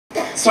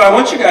So I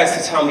want you guys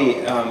to tell me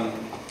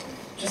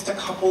just a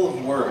couple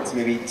of words,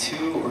 maybe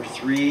 2 or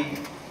 3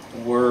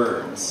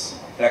 words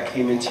that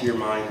came into your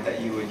mind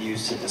that you would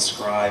use to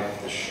describe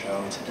the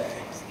show today.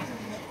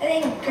 I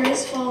think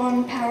graceful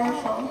and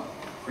powerful.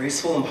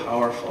 Graceful and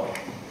powerful.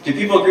 Do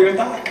people agree with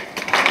that?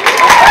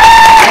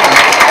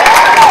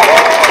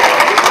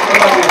 What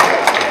about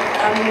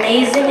you?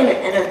 Amazing and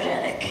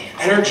energetic.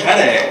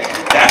 Energetic.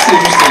 That's an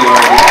interesting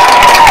word.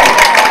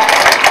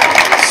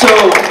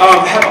 So,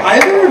 have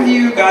either of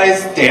you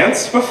guys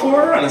danced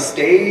before on a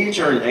stage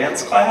or in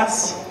dance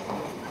class?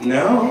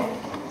 No?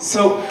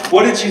 So,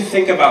 what did you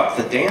think about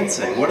the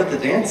dancing? What did the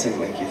dancing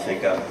make you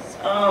think of?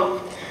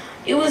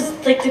 It was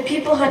like the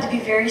people had to be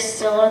very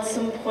still at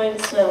some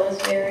point, so it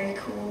was very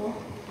cool.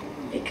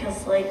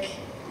 Because like,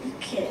 you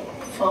can't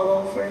fall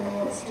over and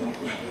all that stuff.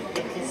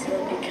 So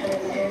it'd be kind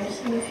of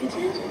embarrassing if you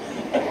did.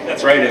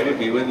 That's right, it would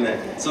be, wouldn't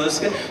it? So there's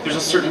a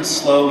certain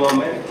slow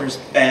moment, there's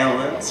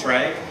balance,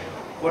 right?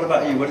 What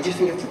about you? What did you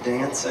think of the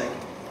dancing?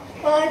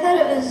 Well, I thought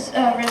it was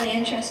really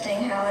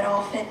interesting how it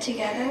all fit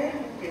together.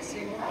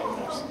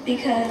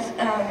 Because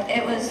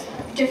it was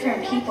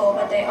different people,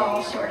 but they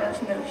all sort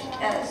of moved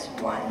as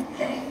one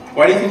thing.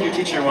 Why do you think your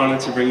teacher wanted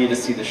to bring you to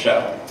see the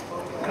show?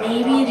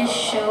 Maybe to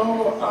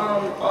show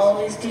all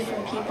these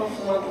different people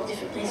from all the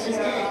different places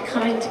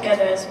coming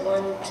together as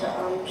one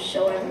to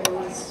show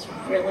everyone this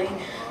really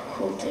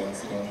cool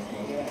dance and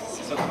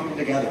everything. So coming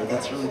together,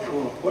 that's really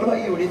cool. What about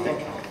you? What do you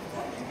think?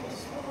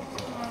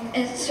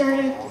 It sort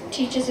of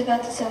teaches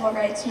about the civil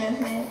rights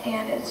movement,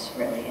 and it's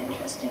really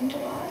interesting to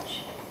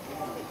watch.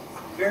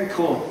 Very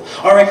cool.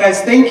 All right,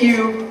 guys, thank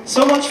you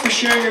so much for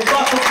sharing your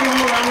thoughts. Let's give them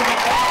a round of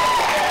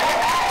applause.